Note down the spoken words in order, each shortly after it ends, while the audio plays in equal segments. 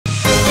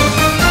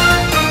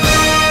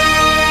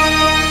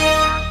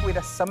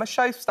summer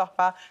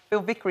showstopper.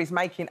 Phil Vickery's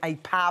making a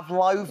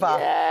Pavlova.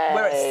 Yay.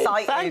 We're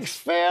excited. Thanks,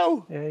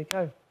 Phil. There you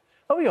go.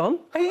 Oh, you're on?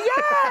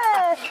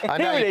 Yeah! I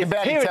know, you can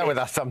barely tell with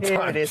us sometimes.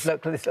 Here it is.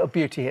 Look at this little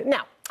beauty here.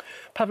 Now,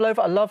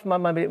 Pavlova, I love my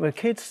mum with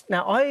kids.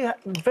 Now,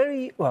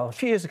 a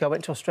few years ago, I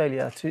went to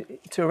Australia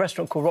to a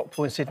restaurant called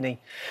Rockpool in Sydney.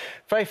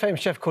 Very famous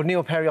chef called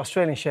Neil Perry,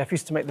 Australian chef,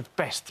 used to make the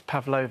best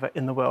Pavlova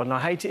in the world. And I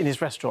hate it in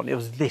his restaurant. It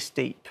was this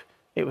deep.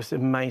 It was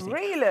amazing.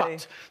 Really? But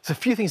there's a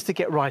few things to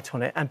get right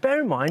on it. And bear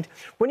in mind,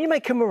 when you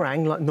make a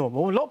meringue like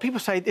normal, a lot of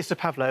people say it's a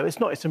Pavlova. It's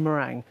not, it's a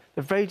meringue.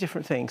 They're very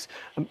different things.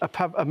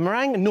 A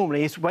meringue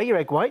normally is weigh your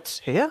egg whites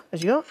here,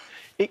 as you got.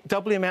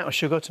 Double the amount of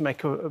sugar to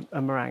make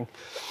a meringue.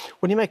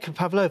 When you make a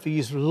Pavlova, you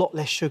use a lot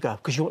less sugar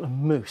because you want a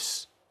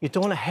mousse. You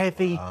don't want a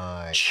heavy,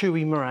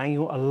 chewy meringue.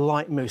 You want a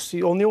light mousse.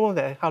 So on the one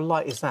there, how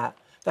light is that?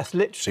 That's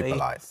literally super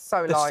light.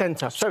 So the light.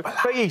 centre. So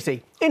very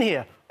easy. In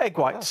here, egg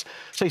whites.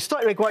 So you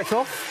start your egg whites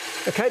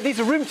off. OK, these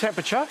are room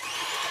temperature.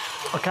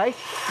 OK,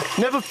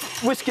 never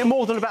whisk it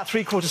more than about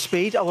 3/4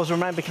 speed, otherwise the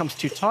meringue becomes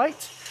too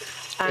tight.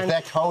 And if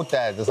they're cold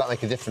there, does that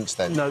make a difference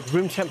then? No,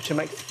 room temperature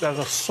makes those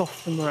a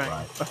softer meringue.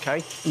 Right. OK,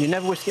 and you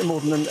never whisk it more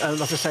than,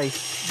 like I say,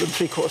 than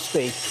 3/4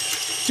 speed.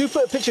 Do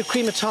put a pinch of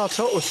cream of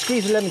tartar or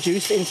squeeze the lemon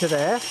juice into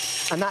there,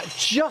 and that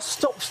just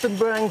stops the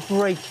meringue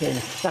breaking.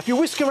 Now, if you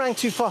whisk a meringue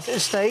too fast at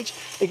this stage,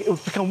 it will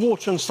become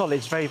water and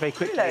solids very, very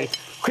quickly. Really?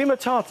 Cream of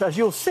tartar, as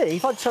you'll see,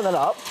 if I turn that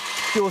up,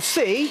 you'll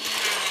see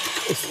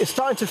it's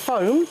starting to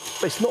foam,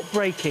 but it's not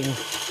breaking.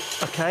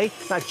 OK,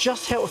 that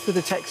just helps with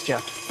the texture.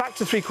 Back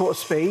to 3/4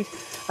 speed,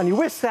 and you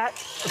whisk that.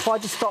 If I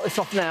just start this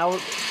off now, a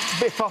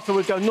bit faster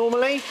would go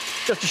normally,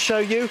 just to show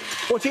you.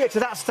 Once you get to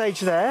that stage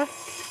there,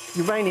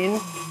 you rein in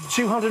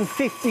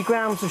 250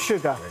 grams of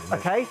sugar,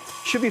 OK?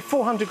 Should be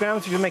 400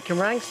 grams if you're making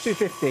meringues,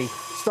 250.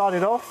 Start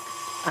it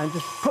off and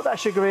just put that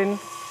sugar in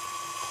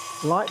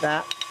like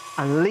that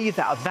and leave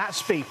that at that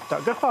speed.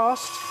 Don't go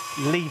fast,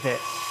 leave it.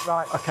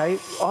 Right. OK,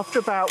 after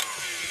about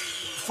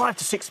 5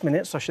 to 6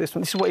 minutes, I'll show this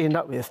one. This is what you end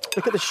up with.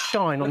 Look at the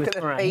shine on this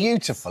meringue.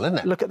 Beautiful, isn't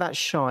it? Look at that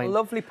shine.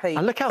 Lovely peak.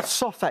 And look how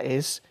soft that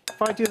is.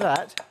 If I do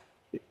that,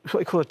 it's what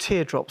we call a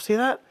teardrop. See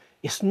that?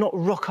 It's not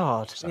rock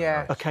hard.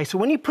 Yeah. OK, so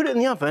when you put it in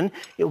the oven,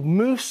 it'll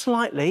move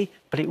slightly,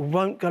 but it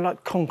won't go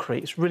like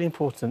concrete. It's really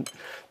important.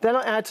 Then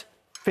I add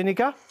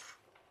vinegar.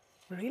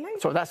 Really?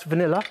 Sorry, that's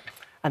vanilla.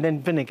 And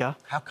then vinegar.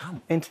 How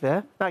come? Into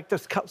there. That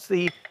just cuts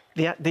the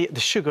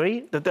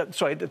sugary,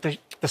 the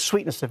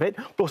sweetness of it,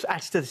 but also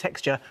adds to the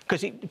texture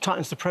because it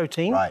tightens the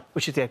protein,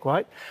 which is the egg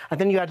white. And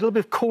then you add a little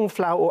bit of corn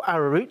flour or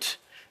arrowroot.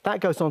 That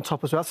goes on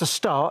top as well. That's a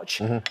starch.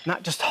 And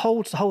that just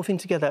holds the whole thing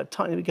together.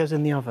 Tightly it goes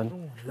in the oven.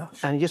 Oh,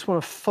 lush. And you just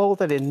want to fold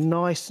that in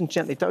nice and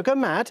gently. Don't go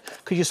mad,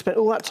 because you spent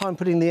all that time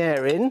putting the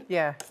air in.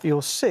 Yeah.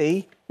 You'll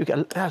see you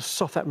get how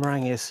soft that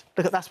meringue is.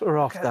 Look at that's what we're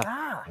after. Look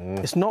at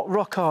that. It's not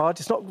rock hard.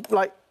 It's not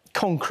like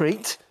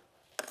concrete.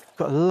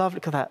 Got a lovely,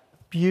 look at that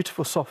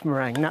beautiful soft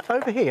meringue. Now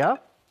over here,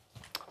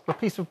 a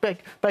piece of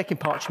baking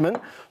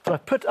parchment that I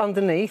put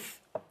underneath.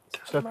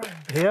 So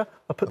here,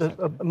 I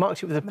put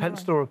marked it with a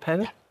pencil or a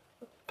pen.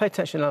 Pay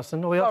attention,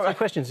 Alison. We'll answer your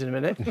questions in a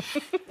minute.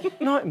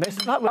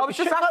 Nightmares. Like I was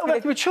just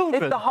asking with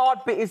children. if the hard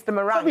bit is the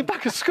meringue. That'd be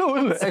back at school,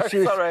 isn't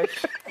it? Sorry.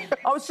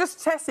 I was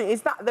just testing.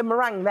 Is that the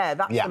meringue there?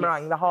 That's the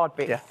meringue, the hard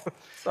bit. Yeah.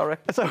 Sorry.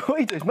 So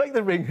what you do is make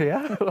the ring here,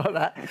 like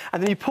that,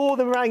 and then you pour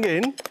the meringue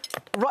in,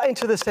 right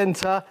into the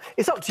centre.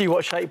 It's up to you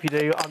what shape you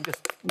do. I'm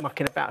just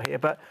mucking about here.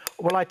 But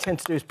what I tend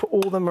to do is put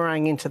all the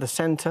meringue into the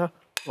centre,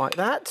 like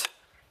that.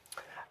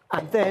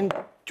 And then,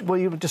 well,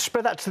 you just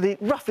spread that to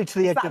roughly to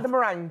the edge. Is that the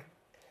meringue?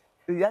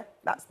 Yeah,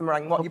 that's the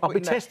meringue. What you put I'll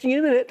be testing you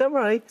in a minute, don't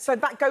worry. So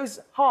that goes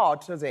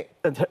hard, does it?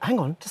 Hang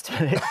on, just a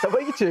minute. So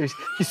what you do is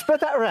you spread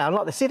that around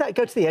like this. See that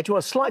go to the edge? You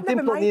want a slight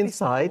dimple on the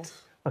inside.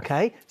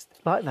 OK,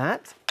 like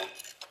that.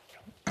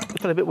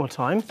 Give it a bit more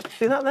time.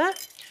 See that there?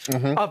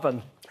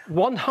 Oven,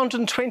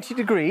 120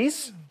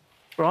 degrees,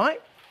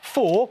 right,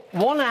 for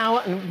 1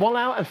 hour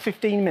and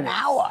 15 minutes.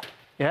 1 hour?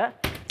 Yeah.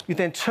 You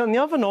then turn the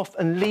oven off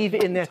and leave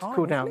it in there to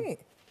cool down.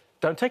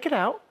 Don't take it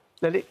out.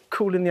 Let it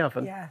cool in the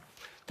oven. Yeah.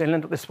 Then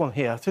end up this one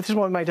here. So this is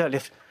what I made earlier.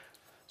 This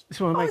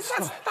is what I made.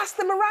 That's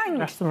the meringue.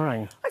 That's the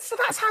meringue. So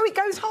that's how it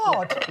goes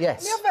hard.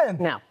 Yes. In the oven.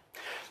 Now,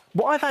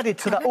 what I've added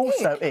to that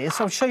also is,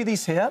 I'll show you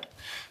these here.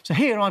 So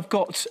here I've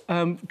got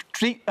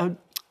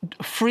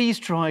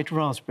freeze-dried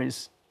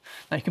raspberries.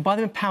 Now, you can buy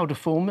them in powder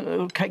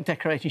form, cake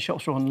decorating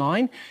shops or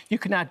online. You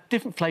can add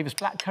different flavours,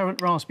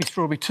 blackcurrant, raspberry,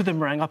 strawberry, to the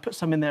meringue. I put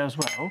some in there as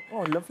well.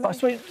 Oh, lovely. But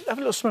have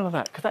a little smell of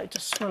that, because that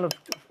just smell of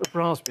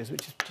raspberries,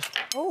 which is just...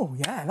 Oh,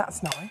 yeah,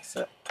 that's nice.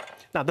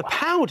 Now, the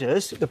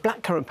powders, the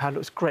blackcurrant powder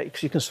looks great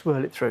because you can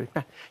swirl it through.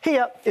 Now,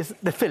 here is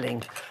the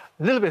filling.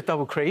 A little bit of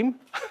double cream.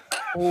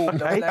 Oh,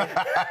 okay.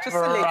 Just a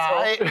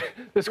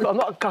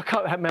little. I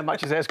can't have how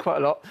much is there, it's quite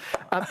a lot.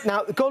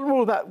 Now, the golden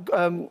rule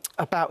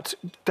about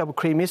double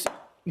cream is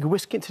you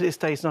whisk it until it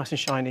stays nice and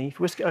shiny.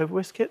 If you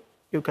over-whisk it,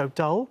 you'll go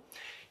dull.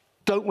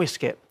 Don't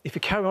whisk it. If you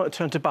carry on, it'll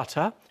turn to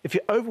butter. If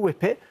you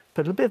over-whip it,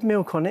 put a little bit of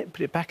milk on it,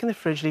 put it back in the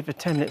fridge, leave it for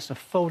 10 minutes and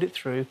fold it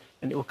through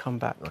and it will come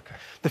back. Okay.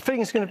 The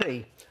filling is going to be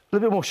a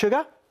little bit more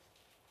sugar,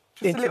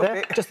 Just a little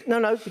bit.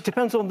 No, it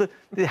depends on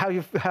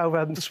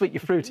how sweet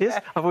your fruit is.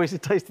 I've always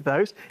tasted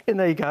those. In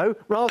there you go.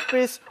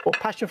 Raspberries or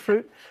passion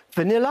fruit,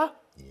 vanilla.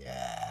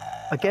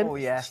 Yeah. Again. Oh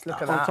yes,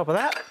 look at on that. top of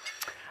that.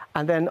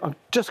 And then I'm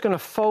just going to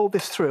fold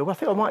this through. I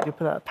think I might do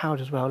put that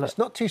powder as well. Look. It's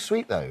not too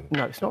sweet, though.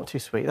 No, it's not too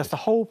sweet. That's the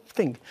whole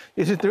thing.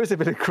 There is a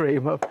bit of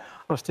cream, I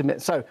must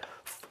admit. So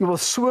you will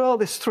swirl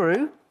this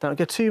through. Don't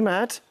go too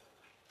mad.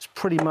 It's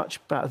pretty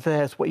much about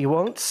there's what you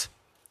want.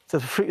 So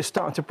the fruit is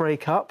starting to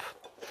break up.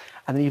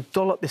 And then you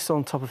dollop this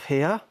on top of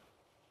here.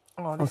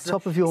 Oh, on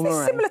top of your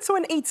meringue. Is this similar to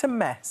an Eton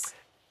mess?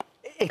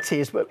 It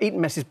is, but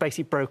Eton mess is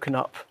basically broken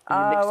up.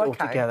 And you mix it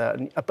all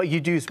together. But you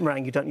do use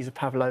meringue, you don't use a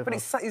Pavlova. But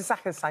it's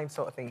exactly the same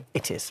sort of thing.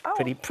 It is,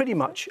 pretty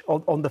much,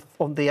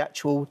 on the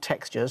actual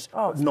textures.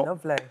 Oh, it's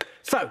lovely.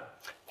 So,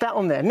 that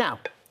on there. Now,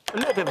 a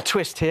little bit of a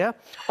twist here.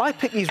 I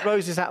picked these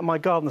roses out of my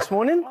garden this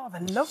morning. Oh,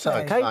 they're lovely. So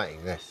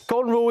exciting, this.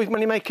 Golden rule when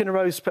you're making a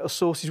rose petal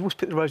sauce, you always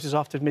pick the roses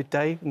after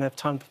midday and they have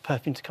time for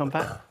perfume to come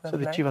back, so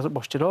the dew hasn't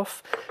washed it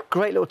off.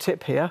 Great little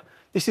tip here.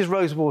 This is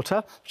rose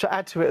water, which I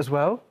add to it as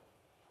well.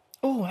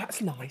 Oh, that's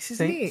nice,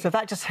 isn't it? So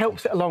that just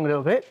helps it along a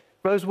little bit.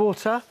 Rose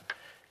water,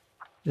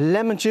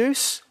 lemon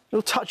juice, a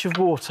little touch of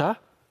water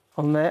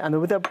on there, and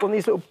then with one of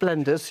these little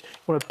blenders, you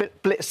want to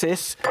blitz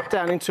this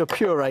down into a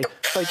puree.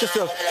 So just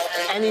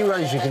any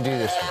rose you can do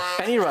this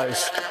with. Any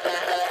rose,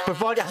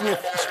 provided it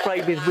hasn't been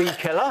sprayed with weed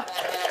killer.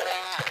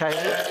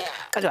 Okay,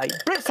 anyway,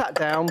 blitz that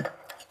down,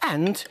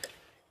 and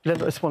look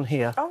at this one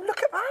here. Oh,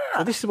 look at that.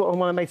 So this is what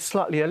I made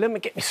slightly earlier. Let me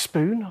get my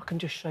spoon. I can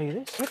just show you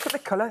this. Look at the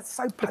colour, it's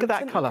so potent. Look at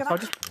that colour. So I'll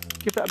just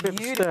give that a bit of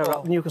a stir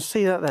up, and you can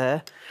see that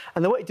there.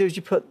 And then what you do is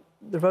you put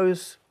the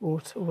rose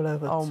water all over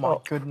the top. Oh, my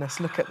goodness,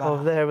 look at that.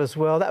 Of there as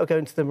well. That will go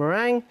into the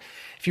meringue.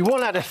 If you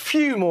want to add a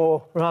few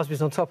more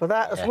raspberries on top of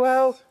that as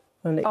well,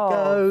 and it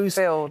goes.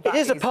 Phil, it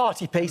is a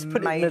party piece.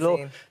 Put it in the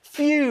middle.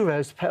 Few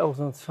rose petals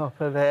on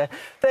top of there.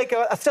 There you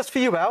go. That's just for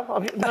you,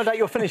 Al. No doubt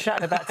you'll finish that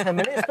in about 10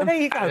 minutes. But there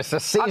you go. It's a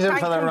season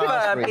for the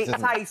raspberries. It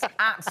tastes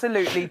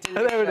absolutely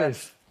delicious. There it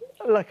is.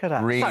 Look at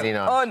that. Really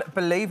nice.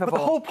 Unbelievable. But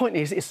the whole point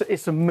is,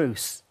 it's a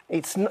mousse.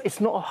 It's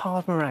not a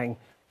hard meringue.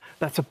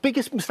 That's the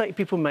biggest mistake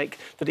people make,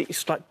 that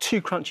it's like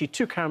too crunchy,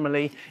 too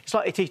caramelly. It's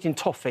like it's eating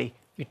toffee.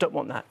 You don't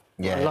want that.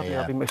 Yeah,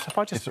 lovely mousse. If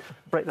I just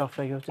break that off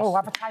there, you'll just... Oh,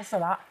 have a taste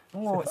of that.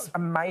 Oh, it's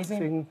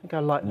amazing.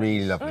 Go like that.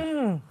 Really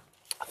lovely.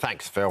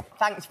 Thanks, Phil.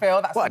 Thanks,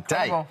 Phil. That's what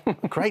incredible. A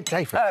day. Great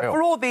day for Phil.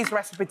 For all these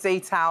recipe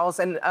details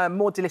and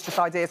more delicious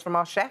ideas from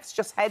our chefs,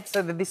 just head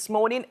to the This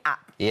Morning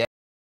app. Yeah.